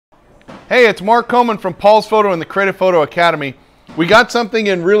Hey, it's Mark Coleman from Paul's Photo and the Creative Photo Academy. We got something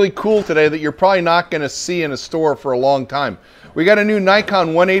in really cool today that you're probably not going to see in a store for a long time. We got a new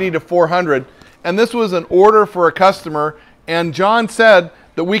Nikon 180-400, and this was an order for a customer, and John said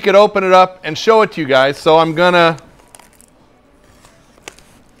that we could open it up and show it to you guys. So I'm going to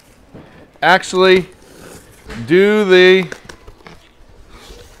actually do the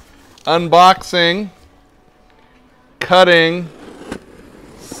unboxing, cutting,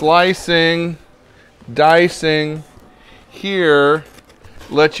 slicing, dicing here.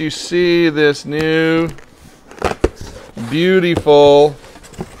 Let you see this new beautiful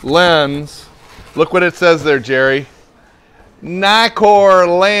lens. Look what it says there, Jerry.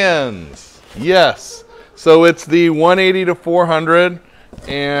 Nikon lens. Yes. So it's the 180-400,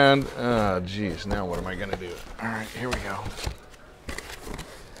 and geez, now what am I going to do? All right, here we go.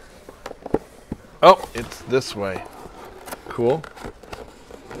 Oh, it's this way. Cool.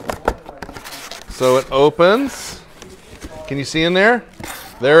 So it opens. Can you see in there?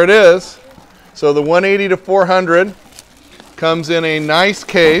 There it is. So the 180-400 comes in a nice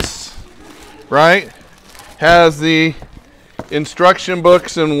case, right? Has the instruction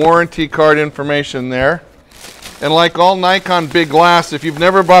books and warranty card information there. And like all Nikon big glass, if you've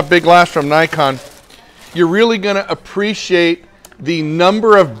never bought big glass from Nikon, you're really going to appreciate the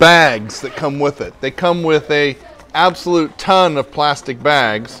number of bags that come with it. They come with a absolute ton of plastic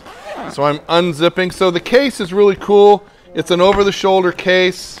bags. So I'm unzipping. So the case is really cool. It's an over-the-shoulder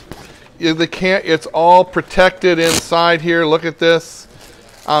case. It's all protected inside here. Look at this.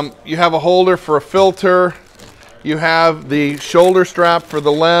 You have a holder for a filter. You have the shoulder strap for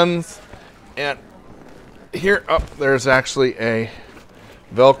the lens. And here, there's actually a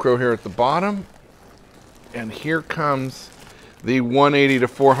Velcro here at the bottom. And here comes the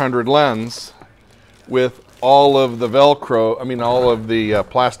 180-400 lens with all of the Velcro, all of the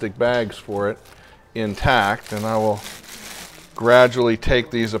plastic bags for it intact. And I will gradually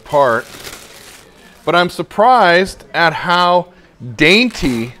take these apart. But I'm surprised at how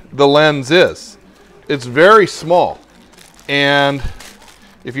dainty the lens is. It's very small. And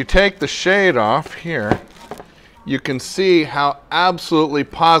if you take the shade off here, you can see how absolutely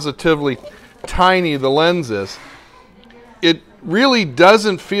positively tiny the lens is. It really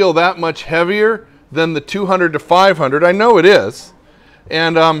doesn't feel that much heavier than the 200-500. I know it is.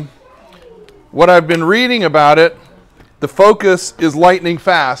 And what I've been reading about it, the focus is lightning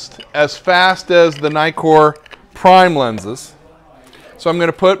fast as the Nikon prime lenses. So I'm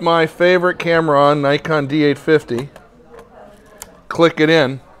going to put my favorite camera on, Nikon D850, click it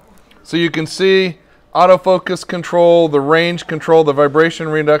in. So you can see autofocus control, the range control, the vibration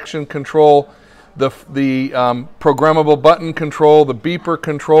reduction control, the programmable button control, the beeper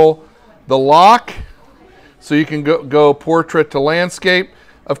control, the lock, so you can go portrait to landscape.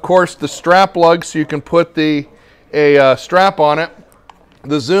 Of course, the strap lug, so you can put a strap on it.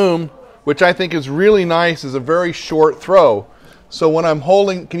 The zoom, which I think is really nice, is a very short throw. So when I'm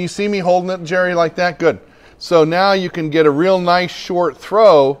holding, can you see me holding it, Jerry, like that? Good. So now you can get a real nice short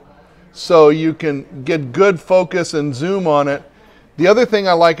throw, so you can get good focus and zoom on it. The other thing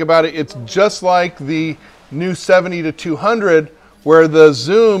I like about it, it's just like the new 70-200, where the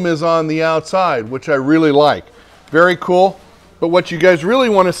zoom is on the outside, which I really like. Very cool. But what you guys really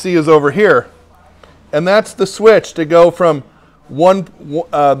want to see is over here. And that's the switch to go from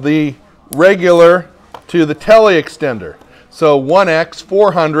the regular to the tele extender. So 1x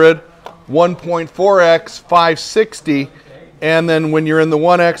 400, 1.4x 560, and then when you're in the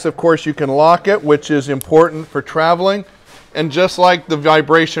 1x, of course, you can lock it, which is important for traveling. And just like the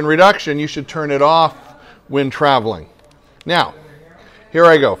vibration reduction, you should turn it off when traveling. Now, here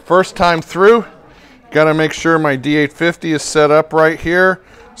I go. First time through, got to make sure my D850 is set up right here.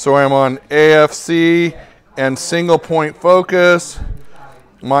 So I'm on AFC and single point focus.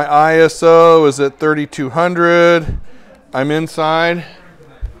 My ISO is at 3200. I'm inside.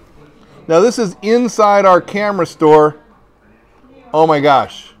 Now this is inside our camera store. Oh my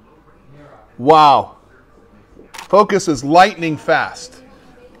gosh. Wow. Focus is lightning fast.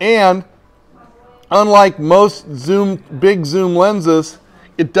 And unlike most big zoom lenses,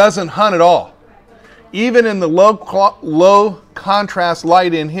 it doesn't hunt at all. Even in the low contrast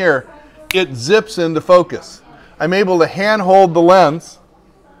light in here, it zips into focus. I'm able to hand hold the lens,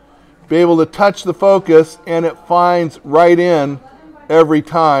 be able to touch the focus, and it finds right in every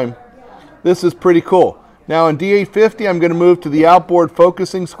time. This is pretty cool. Now in D850, I'm going to move to the outboard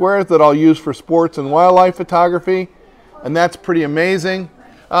focusing squares that I'll use for sports and wildlife photography, and that's pretty amazing.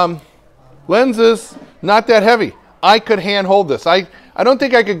 Lenses, not that heavy. I could hand hold this. I don't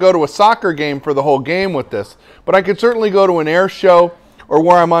think I could go to a soccer game for the whole game with this, but I could certainly go to an air show or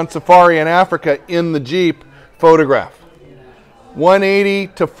where I'm on safari in Africa in the Jeep, photograph. 180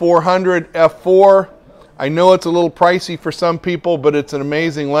 to 400 f4. I know it's a little pricey for some people, but it's an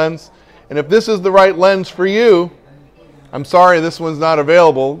amazing lens. And if this is the right lens for you, I'm sorry this one's not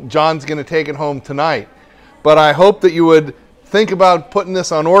available. John's going to take it home tonight. But I hope that you would think about putting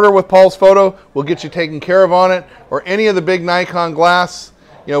this on order with Paul's Photo. We'll get you taken care of on it, or any of the big Nikon glass.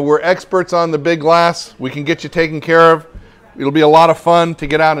 You know, we're experts on the big glass. We can get you taken care of. It'll be a lot of fun to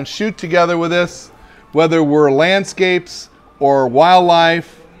get out and shoot together with this, whether we're landscapes or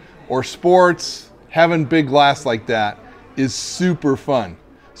wildlife or sports. Having big glass like that is super fun.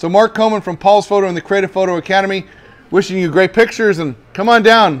 So Mark Coleman from Paul's Photo and the Creative Photo Academy, wishing you great pictures, and come on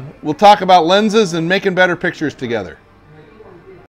down. We'll talk about lenses and making better pictures together.